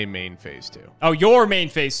 My main phase 2. Oh, your main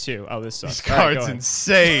phase 2. Oh, this sucks. This card's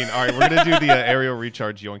insane. All right, we're going to do the aerial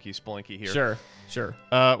recharge yoinky splinky here. Sure.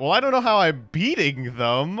 Well, I don't know how I'm beating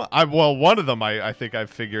them. Well, one of them I think I've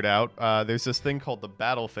figured out. There's this thing called the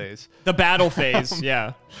battle phase. The battle phase,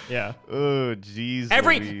 yeah. Oh, jeez.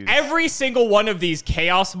 Every single one of these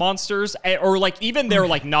chaos monsters, or like even their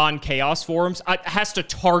like non-chaos forms, has to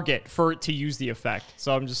target for it to use the effect.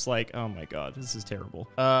 So I'm just like, oh my god, this is terrible.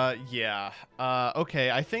 Yeah.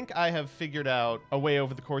 Okay, I think I have figured out a way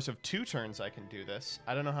over the course of 2 turns I can do this.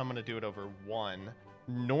 I don't know how I'm going to do it over 1.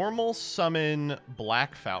 Normal summon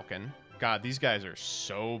Black Falcon. God, these guys are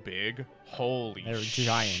so big. Holy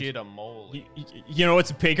shit-a-moly. You know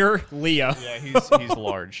what's bigger? Leah. Yeah, he's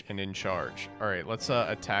large and in charge. All right, let's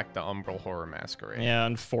attack the Umbral Horror Masquerade. Yeah,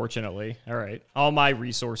 unfortunately. All right. All my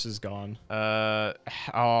resources gone. I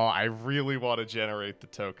really want to generate the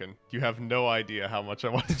token. You have no idea how much I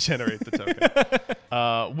want to generate the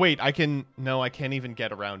token. Wait, I can't even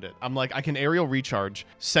get around it. I'm like, I can aerial recharge,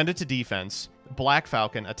 send it to defense, Black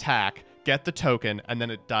Falcon, attack, get the token, and then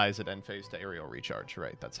it dies at end phase to aerial recharge.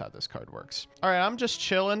 Right, that's how this card works. All right, I'm just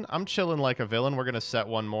chilling. I'm chilling like a villain. We're going to set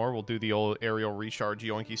one more. We'll do the old aerial recharge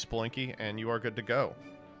yoinky splinky, and you are good to go.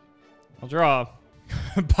 I'll draw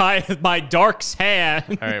by my Dark's hand.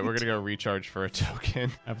 All right, we're going to go recharge for a token.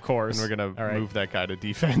 Of course. And we're going to move that guy to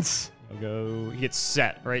defense. I'll go... He gets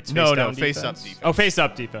set, right? It's No, face up defense. Oh, face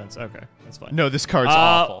up defense. Okay, that's fine. No, this card's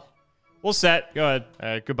awful. We'll set. Go ahead. All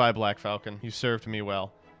right, goodbye, Black Falcon. You served me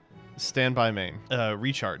well. Stand by main.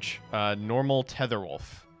 Recharge. Normal Tetherwolf.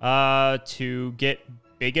 To get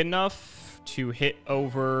big enough to hit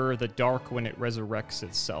over the dark when it resurrects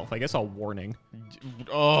itself. I guess I'll warning.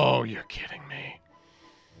 Oh, you're kidding me.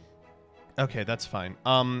 Okay, that's fine.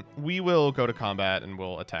 We will go to combat and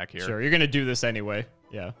we'll attack here. Sure, you're gonna do this anyway.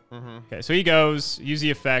 Yeah. Okay, so he goes, use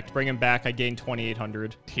the effect, bring him back. I gain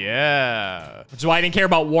 2,800. Yeah. Which is why I didn't care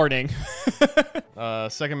about warning.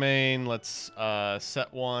 Second main, let's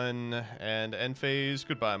set one and end phase.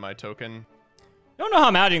 Goodbye, my token. I don't know how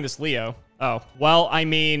I'm adding this Leo. Oh, well, I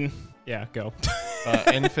mean, yeah, go.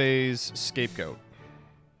 End phase, Scapegoat.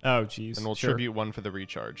 Oh, jeez. And we'll tribute one for the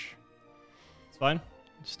recharge. It's fine.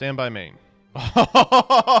 Stand by main.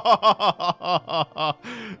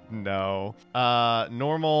 No.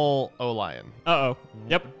 Normal O-Lion. Uh-oh.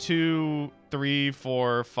 Yep. 2, 3,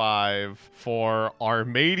 4, 5 for our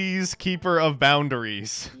mateys, Keeper of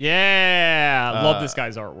Boundaries. Yeah. Love this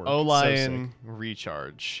guy's artwork. O-Lion, so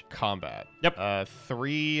recharge, combat. Yep.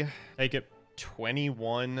 3. Take it.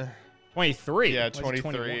 21. 23. Yeah,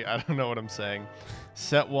 23. I don't know what I'm saying.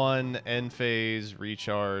 Set one, end phase,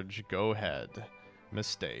 recharge, go ahead.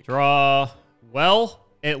 Mistake. Draw. Well,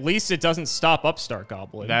 at least it doesn't stop Upstart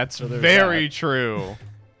Goblin. That's so very true.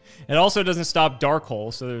 It also doesn't stop Dark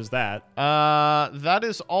Hole, so there's that. That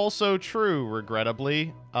is also true,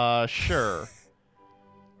 regrettably. Sure.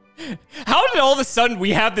 How did all of a sudden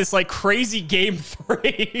we have this like crazy game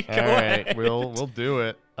 3? All right, we'll do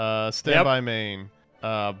it. Stand by main.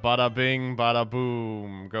 Bada bing, bada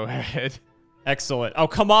boom. Go ahead. Excellent. Oh,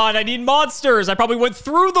 come on. I need monsters. I probably went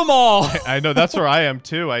through them all. I know. That's where I am,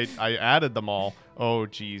 too. I added them all. Oh,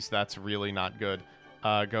 geez. That's really not good.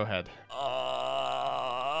 Go ahead.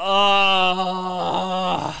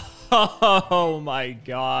 Oh, my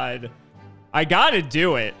God. I gotta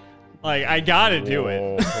do it. Like, I gotta do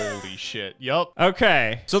it. Holy shit. Yup.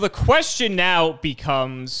 Okay. So the question now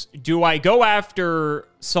becomes, do I go after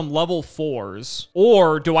some level 4s,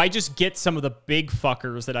 or do I just get some of the big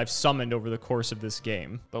fuckers that I've summoned over the course of this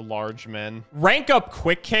game? The large men. Rank up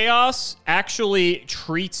Quick Chaos actually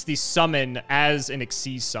treats the summon as an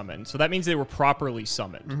Xyz summon. So that means they were properly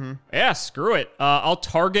summoned. Yeah, screw it. I'll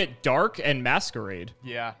target Dark and Masquerade.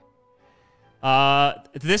 Yeah.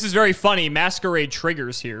 This is very funny. Masquerade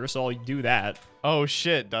triggers here, so I'll do that. Oh,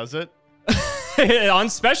 shit. Does it? On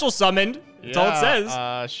special summoned. That's all it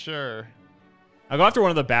says. Sure. I'll go after one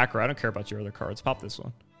of the back row. I don't care about your other cards. Pop this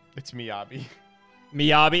one. It's Miyabi.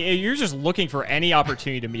 Miyabi. You're just looking for any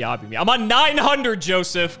opportunity to Miyabi me. I'm on 900,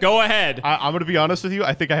 Joseph. Go ahead. I'm going to be honest with you.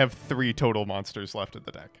 I think I have 3 total monsters left in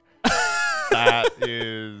the deck. That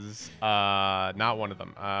is not one of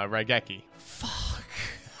them. Raigeki. Fuck.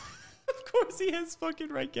 Of course he has fucking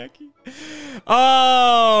Raigeki.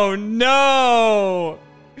 Oh, no.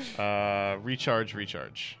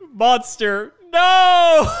 Recharge. Monster.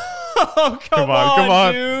 No! Oh, come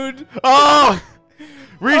on, dude. Oh!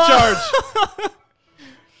 Recharge!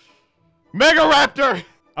 Mega Raptor!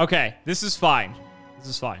 Okay, this is fine.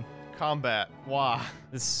 Combat. Wow.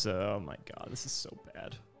 Oh my god, this is so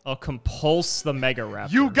bad. I'll compulse the Mega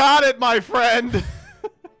Raptor. You got it, my friend!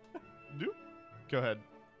 Go ahead.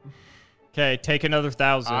 Okay, take another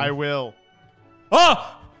 1,000. I will.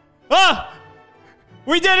 Oh! Ah!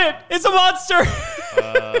 We did it! It's a monster!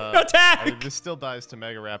 Attack! This still dies to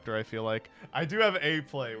Mega Raptor, I feel like. I do have a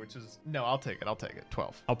play, which is... No, I'll take it.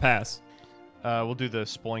 12. I'll pass. We'll do the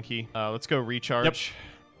Sploinky. Let's go recharge.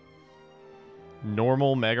 Yep.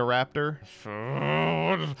 Normal Mega Raptor.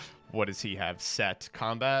 What does he have set?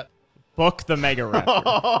 Combat? Book the Mega Raptor.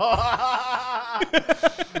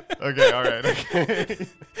 Okay, all right. Okay.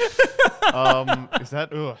 Is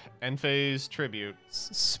that... End phase tribute.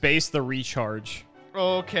 Space the recharge.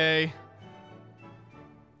 Okay.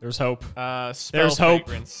 There's hope. There's hope.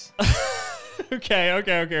 Fragrance. Okay.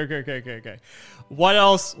 What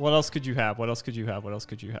else could you have?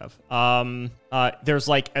 There's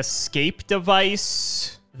like escape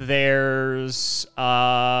device. There's what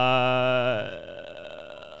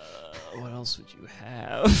else would you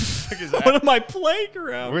have? What am I playing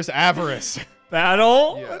around? Where's Avarice?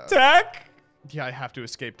 Battle? Yeah. Attack? Yeah, I have to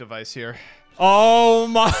escape device here. Oh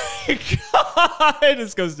my god!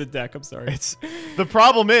 This goes to deck. I'm sorry. The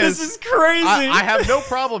problem is... This is crazy! I have no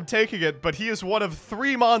problem taking it, but he is one of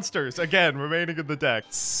 3 monsters, again, remaining in the deck.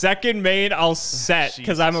 Second main, I'll set,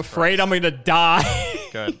 because I'm afraid I'm going to die.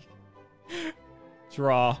 Good.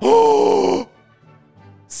 Draw.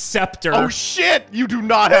 Scepter. Oh shit! You do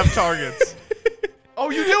not have targets.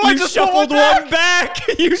 Oh, you do? I just shuffled one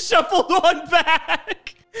back! You shuffled one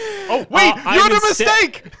back! Oh, wait! You're under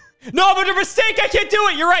mistake! No, I'm under mistake. I can't do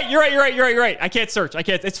it. You're right. I can't search. I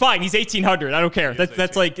can't. It's fine. He's 1800. I don't care.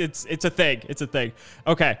 That's like it's a thing. It's a thing.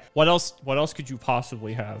 Okay. What else could you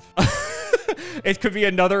possibly have? It could be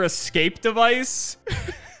another escape device.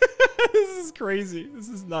 This is crazy. This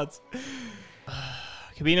is nuts.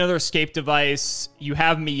 It could be another escape device. You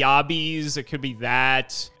have Miyabis. It could be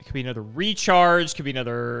that. It could be another recharge. It could be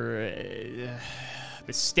another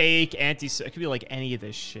mistake, it could be like any of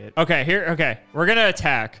this shit. Okay, we're gonna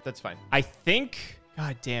attack. That's fine. I think,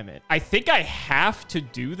 god damn it. I think I have to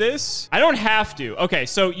do this. I don't have to. Okay,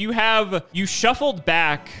 so you shuffled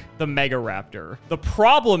back the Mega Raptor. The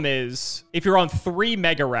problem is, if you're on 3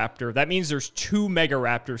 Mega Raptor, that means there's 2 Mega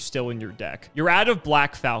Raptors still in your deck. You're out of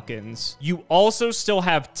Black Falcons. You also still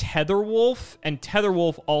have Tetherwolf, and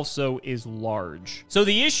Tetherwolf also is large. So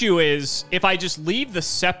the issue is, if I just leave the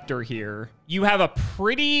Scepter here, you have a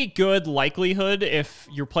pretty good likelihood if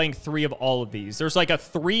you're playing 3 of all of these. There's like a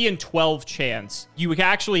 3 in 12 chance you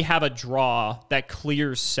actually have a draw that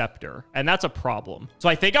clears Scepter, and that's a problem. So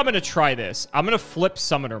I think I'm going to try this. I'm going to flip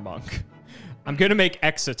Summoner Monk. I'm going to make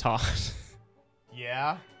Exciton.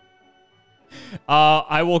 Yeah?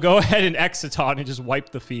 I will go ahead and Exciton and just wipe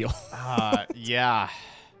the field. Yeah.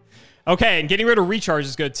 Okay, and getting rid of Recharge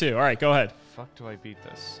is good too. All right, go ahead. Fuck do I beat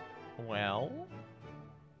this? Well...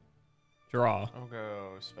 Draw. I'll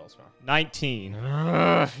go Spell. 19.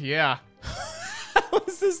 Yeah. How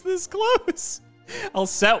is this close? I'll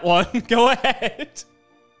set one. Go ahead.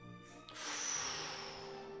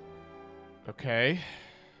 Okay.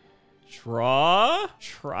 Draw.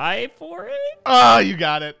 Try for it. Oh, you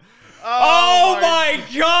got it. Oh my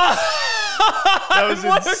god. That was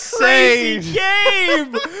what insane. A crazy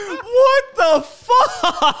game. What the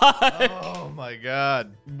fuck? Oh my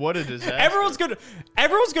god. What a disaster.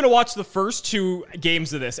 Everyone's gonna watch the first 2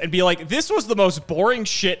 games of this and be like, this was the most boring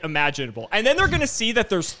shit imaginable. And then they're gonna see that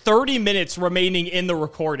there's 30 minutes remaining in the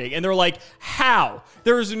recording. And they're like, how?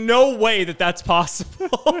 There's no way that that's possible.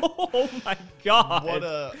 Oh my god. What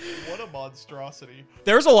a monstrosity.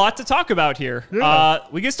 There's a lot to talk about here. Yeah.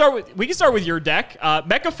 We can start with your deck.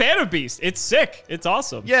 Mecha Phantom Beast. It's sick. It's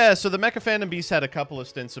awesome. Yeah, so the Mecha Phantom Beast had a couple of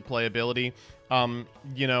stints of playability.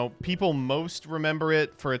 You know, people most remember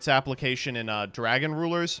it for its application in Dragon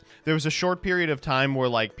Rulers. There was a short period of time where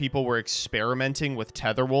like people were experimenting with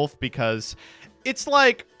Tetherwolf because it's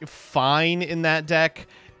like fine in that deck.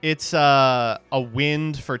 It's a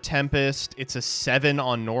wind for Tempest. It's a 7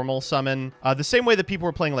 on normal summon. The same way that people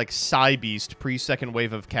were playing like Psy Beast pre-second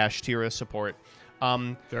wave of Kashtira support.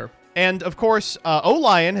 Sure. And, of course,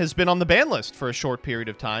 O-Lion has been on the ban list for a short period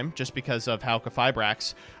of time, just because of Hauka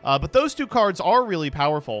Fibrax. But those 2 cards are really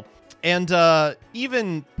powerful. And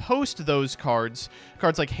even post those cards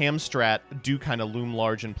like Hamstrat do kind of loom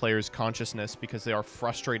large in players' consciousness because they are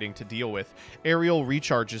frustrating to deal with. Aerial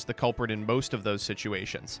Recharge is the culprit in most of those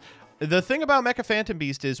situations. The thing about Mecha Phantom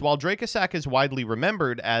Beast is, while Dracosac is widely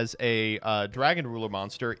remembered as a Dragon Ruler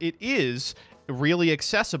monster, it is really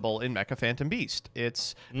accessible in Mecha Phantom Beast.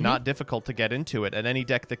 It's not difficult to get into it, and any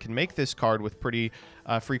deck that can make this card with pretty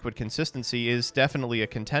frequent consistency is definitely a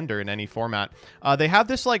contender in any format. They have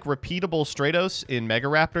this like repeatable Stratos in Mega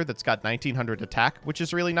Raptor that's got 1900 attack, which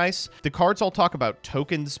is really nice. The cards all talk about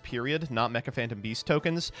tokens, period, not Mecha Phantom Beast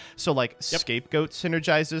tokens. So like Scapegoat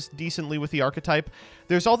synergizes decently with the archetype.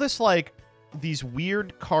 There's all this like these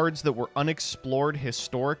weird cards that were unexplored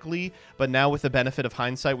historically, but now with the benefit of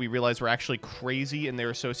hindsight, we realize were actually crazy in their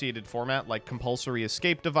associated format, like Compulsory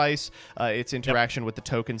Escape Device, its interaction with the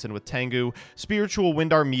tokens and with Tengu. Spiritual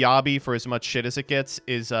Windar Miyabi, for as much shit as it gets,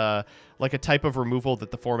 is like a type of removal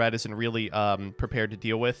that the format isn't really prepared to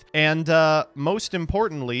deal with. And most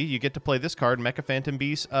importantly, you get to play this card, Mecha Phantom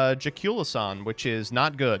Beast Jacula-san, which is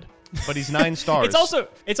not good. But he's 9 stars.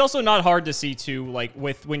 It's also not hard to see too, like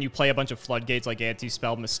with when you play a bunch of floodgates like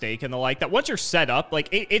Anti-Spell, Mistake, and the like, that once you're set up, like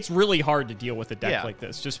it's really hard to deal with a deck like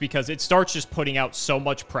this, just because it starts just putting out so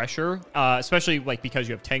much pressure, especially like because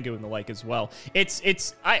you have Tengu and the like as well.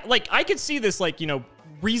 I could see this, like, you know,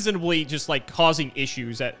 reasonably just like causing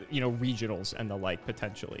issues at, you know, regionals and the like,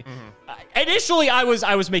 potentially. Initially, I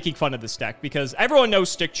was making fun of this deck because everyone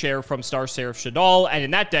knows Stick Chair from Star Seraph Shadal, and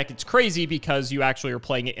in that deck it's crazy because you actually are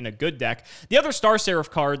playing it in a good deck. The other Star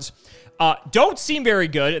Seraph cards don't seem very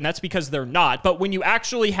good, and that's because they're not. But when you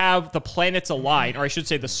actually have the planets align, or I should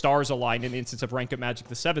say the stars align in the instance of Rank Up Magic,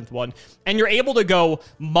 the 7th one, and you're able to go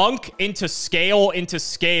Monk into Scale, into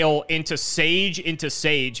Scale, into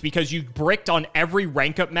Sage, because you bricked on every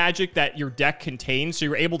Rank Up Magic that your deck contains, so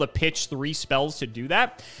you're able to pitch 3 spells to do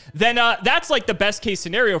that, then that's like the best case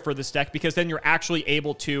scenario for this deck, because then you're actually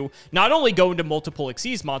able to not only go into multiple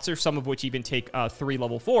Xyz monsters, some of which even take 3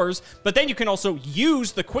 level 4s, but then you can also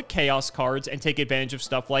use the Quick Chaos cards and take advantage of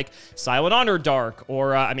stuff like Silent Honor Dark,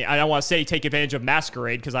 or I mean, I don't want to say take advantage of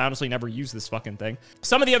Masquerade, because I honestly never use this fucking thing.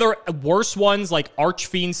 Some of the other worse ones, like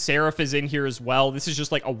Archfiend Seraph, is in here as well. This is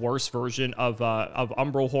just like a worse version of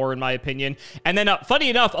Umbral Horror, in my opinion. And then funny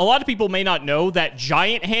enough, a lot of people may not know that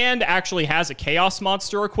Giant Hand actually has a Chaos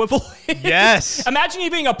Monster equivalent. Yes. Imagine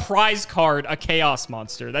you being a prize card, a Chaos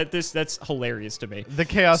Monster. That's hilarious to me. The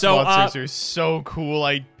Chaos Monsters are so cool.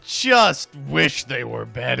 I just wish they were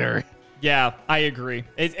better. Yeah, I agree.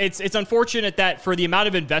 It's unfortunate that for the amount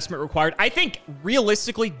of investment required, I think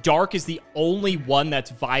realistically Dark is the only one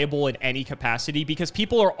that's viable in any capacity, because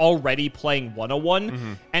people are already playing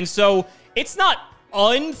 101. And so it's not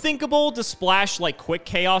unthinkable to splash like Quick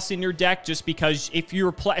Chaos in your deck, just because if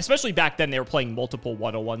you're especially back then they were playing multiple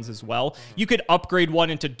 101s as well, you could upgrade one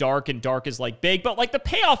into Dark, and Dark is like big, but like the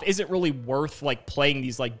payoff isn't really worth like playing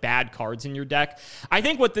these like bad cards in your deck. I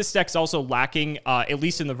think what this deck's also lacking, at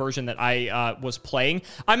least in the version that I was playing,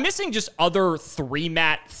 I'm missing just other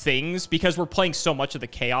 3-mat things, because we're playing so much of the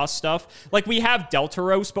Chaos stuff. Like we have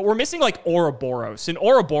Deltaros, but we're missing like Ouroboros, and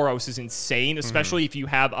Ouroboros is insane, especially if you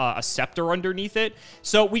have a Scepter underneath it.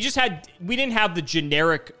 So we didn't have the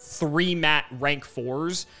generic 3-mat rank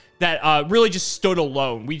 4s that really just stood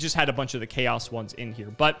alone. We just had a bunch of the Chaos ones in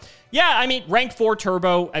here. But yeah, I mean, rank 4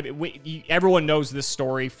 Turbo, I mean, everyone knows this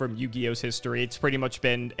story from Yu-Gi-Oh's history. It's pretty much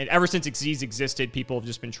been, and ever since Xyz existed, people have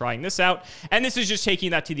just been trying this out. And this is just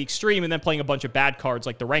taking that to the extreme and then playing a bunch of bad cards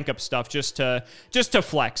like the rank up stuff just to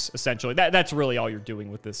flex, essentially. That's really all you're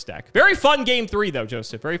doing with this deck. Very fun game 3 though,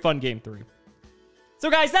 Joseph. Very fun game 3. So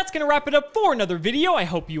guys, that's going to wrap it up for another video. I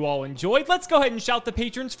hope you all enjoyed. Let's go ahead and shout the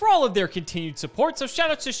patrons for all of their continued support. So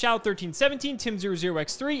shoutouts to Shao1317,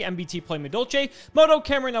 Tim00x3, MBT Play Medolce, Moto,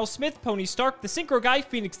 Cameron L. Smith, Pony Stark, The Synchro Guy,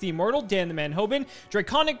 Phoenix the Immortal, Dan the Man Hoban,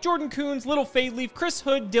 Draconic, Jordan Coons, Little Fade Leaf, Chris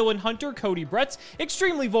Hood, Dylan Hunter, Cody Bretz,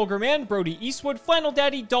 Extremely Vulgar Man, Brody Eastwood, Flannel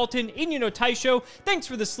Daddy, Dalton, Inuno Taisho, Thanks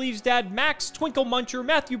for the Sleeves Dad, Max, Twinkle Muncher,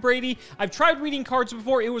 Matthew Brady. I've tried reading cards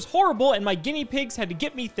before. It was horrible, and my guinea pigs had to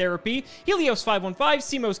get me therapy. Helios515,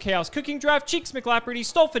 Simo's Chaos Cooking Draft, Cheeks McLaperty,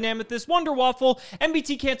 Stolfin Amethyst, Wonder Waffle,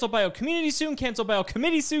 MBT Cancel by all Community soon, Cancel by all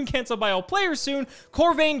Committee soon, Cancel by all Players soon,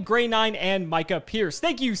 Corvain, Gray9, and Micah Pierce.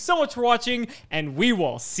 Thank you so much for watching, and we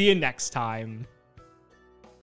will see you next time.